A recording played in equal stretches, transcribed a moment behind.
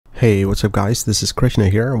Hey, what's up guys, this is Krishna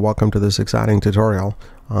here and welcome to this exciting tutorial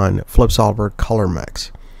on Flip Solver Color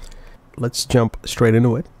Mix. Let's jump straight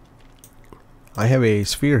into it. I have a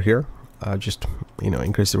sphere here, just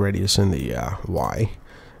increase the radius in the Y,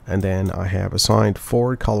 and then I have assigned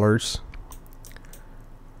 4 colors,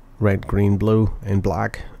 red, green, blue, and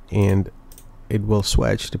black, and it will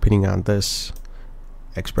switch depending on this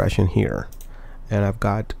expression here, and I've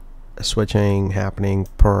got switching happening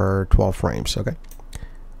per 12 frames. Okay,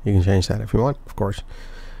 you can change that if you want, of course,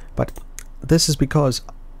 but this is because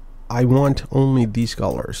I want only these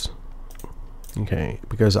colors. Okay,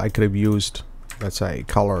 because I could have used, let's say,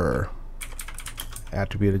 color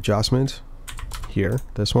attribute adjustment here,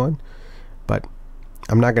 this one, but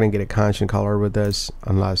I'm not going to get a constant color with this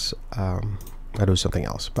unless I do something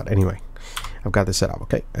else. But anyway, I've got this set up.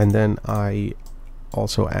 Okay, and then I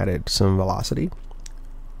also added some velocity.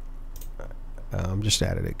 Just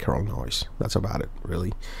added a curl noise. That's about it,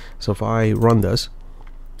 really. So if I run this,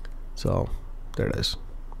 so there it is.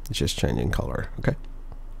 It's just changing color.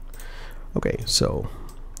 Okay, so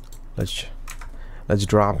let's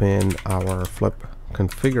drop in our flip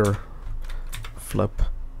configure flip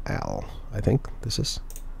L. I think this is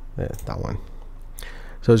that one.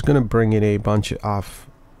 So it's going to bring in a bunch of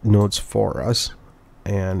nodes for us,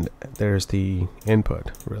 and there's the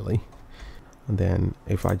input, really. And then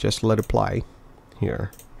if I just let it play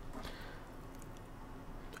here,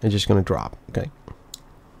 it's just going to drop. Okay,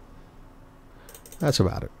 that's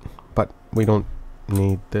about it, but we don't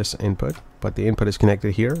need this input, but the input is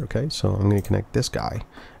connected here. Okay, so I'm going to connect this guy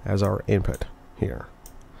as our input here.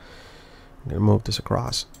 I'm going to move this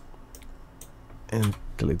across and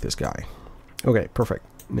delete this guy. Okay, perfect.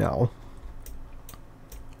 Now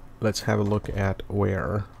let's have a look at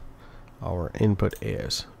where our input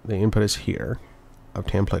is. The input is here. I've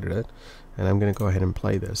templated it, and I'm going to go ahead and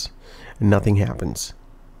play this, and nothing happens,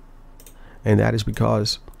 and that is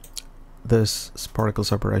because this particle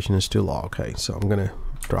separation is too low. Okay, so I'm going to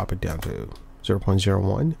drop it down to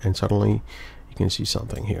 0.01, and suddenly you can see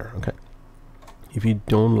something here. Okay, if you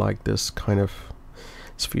don't like this kind of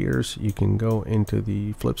spheres, you can go into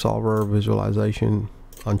the flip solver visualization,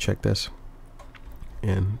 uncheck this,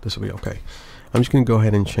 and this will be okay. I'm just going to go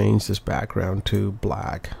ahead and change this background to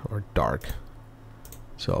black or dark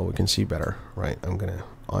so we can see better, right? I'm going to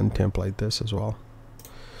untemplate this as well.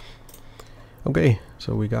 Okay,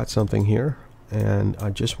 so we got something here, and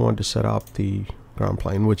I just wanted to set up the ground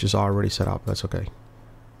plane, which is already set up. That's okay.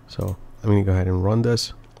 So I'm going to go ahead and run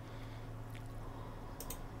this.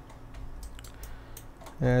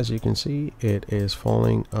 As you can see, it is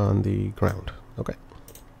falling on the ground. Okay,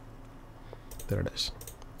 there it is.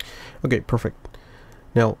 Okay, perfect.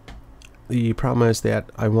 Now the problem is that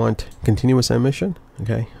I want continuous emission.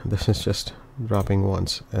 Okay, this is just dropping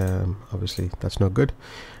once. Obviously that's no good.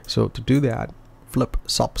 So to do that, flip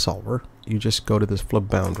SOP solver, you just go to this flip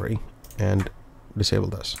boundary and disable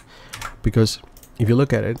this, because if you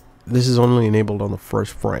look at it, this is only enabled on the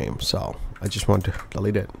first frame, so I just want to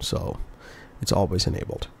delete it, so it's always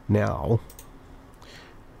enabled. Now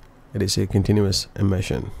it is a continuous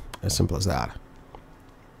emission, as simple as that.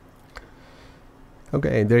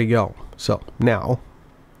 Okay, there you go. So now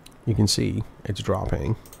you can see it's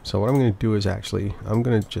dropping. So what I'm going to do is actually I'm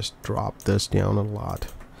going to just drop this down a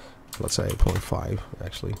lot. Let's say 0.5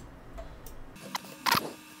 actually.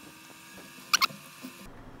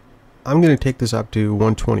 I'm going to take this up to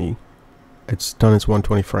 120. It's done its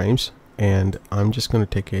 120 frames, and I'm just going to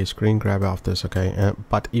take a screen grab off this. Okay,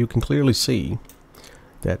 but you can clearly see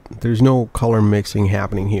that there's no color mixing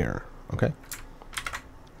happening here. Okay,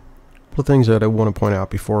 couple of things that I want to point out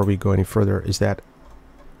before we go any further is that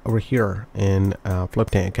over here in Flip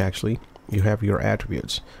Tank, actually, you have your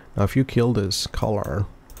attributes. Now if you kill this color,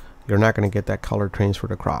 you're not going to get that color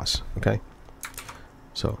transferred across. Okay,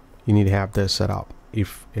 so you need to have this set up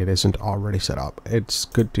if it isn't already set up. It's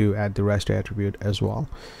good to add the rest attribute as well.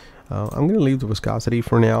 I'm going to leave the viscosity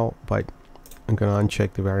for now, but I'm going to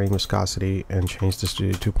uncheck the varying viscosity and change this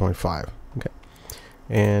to 2.5. Okay,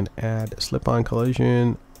 and add slip-on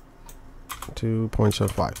collision to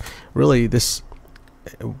 0.75. Really, this,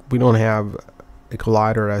 we don't have a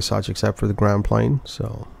collider as such except for the ground plane,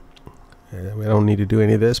 so we don't need to do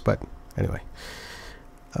any of this. But anyway,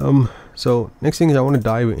 so next thing is I want to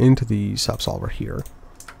dive into the SOP solver here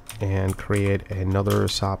and create another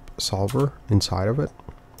SOP solver inside of it,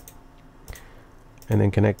 and then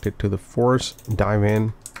connect it to the force dive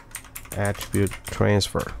in attribute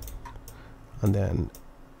transfer, and then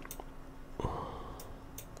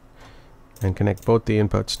connect both the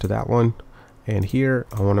inputs to that one, and here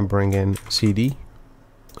I want to bring in CD.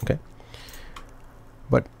 Okay,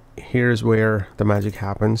 but here's where the magic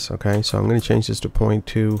happens. Okay, so I'm going to change this to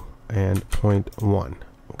 0.2 and 0.1.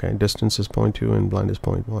 Okay, distance is 0.2 and blend is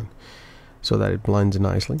 0.1, so that it blends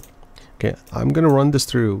nicely. Okay, I'm going to run this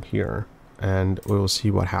through here and we will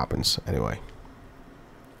see what happens anyway.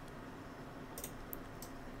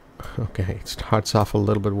 Okay, it starts off a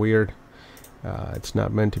little bit weird. It's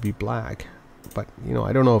not meant to be black, but you know,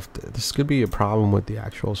 I don't know if this could be a problem with the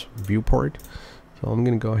actual viewport. So I'm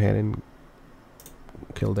going to go ahead and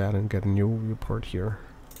kill that and get a new viewport here.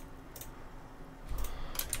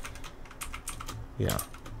 Yeah,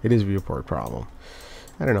 it is a viewport problem.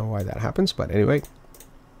 I don't know why that happens, but anyway.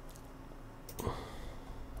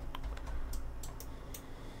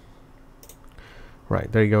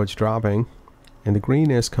 Right, there you go, it's dropping. And the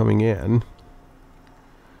green is coming in.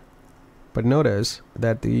 But notice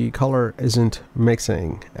that the color isn't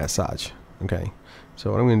mixing as such. Okay,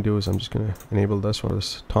 so what I'm going to do is I'm just going to enable this for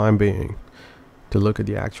this time being to look at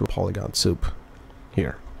the actual polygon soup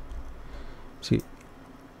here. See,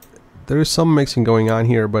 there is some mixing going on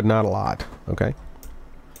here, but not a lot. Okay,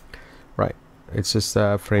 right, it's just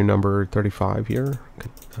frame number 35 here. Okay.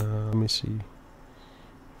 Let me see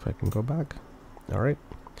if I can go back. Alright,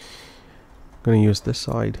 I'm going to use this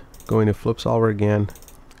side, go into flip solver again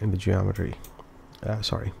in the geometry.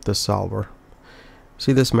 Sorry, this solver.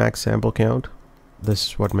 See this max sample count? This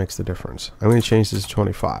is what makes the difference. I'm going to change this to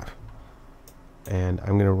 25. And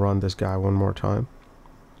I'm going to run this guy one more time.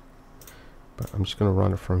 But I'm just going to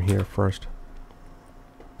run it from here first.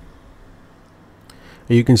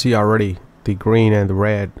 You can see already the green and the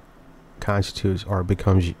red constitutes or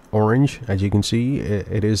becomes orange. As you can see,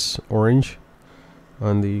 it is orange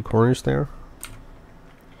on the corners there.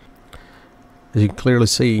 As you can clearly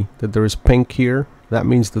see that there is pink here, that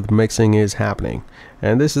means that the mixing is happening.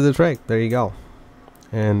 And this is the trick. There you go.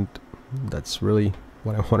 And that's really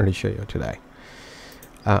what I wanted to show you today.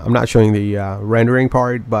 I'm not showing the rendering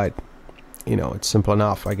part, but you know, it's simple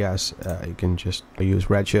enough, I guess. You can just use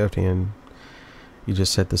redshift and you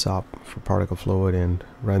just set this up for particle fluid and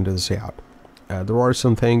render this out. There are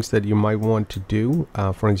some things that you might want to do.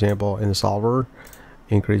 For example, in the solver,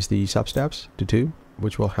 increase the substeps to 2,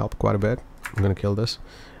 which will help quite a bit. I'm going to kill this.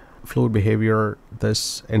 Fluid behavior,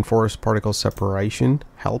 this enforced particle separation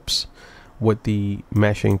helps with the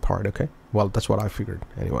meshing part. Okay, well, that's what I figured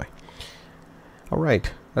anyway. All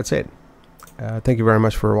right, that's it. Thank you very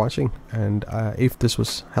much for watching, and if this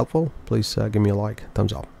was helpful, please give me a like,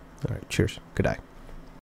 thumbs up. All right, cheers, good day.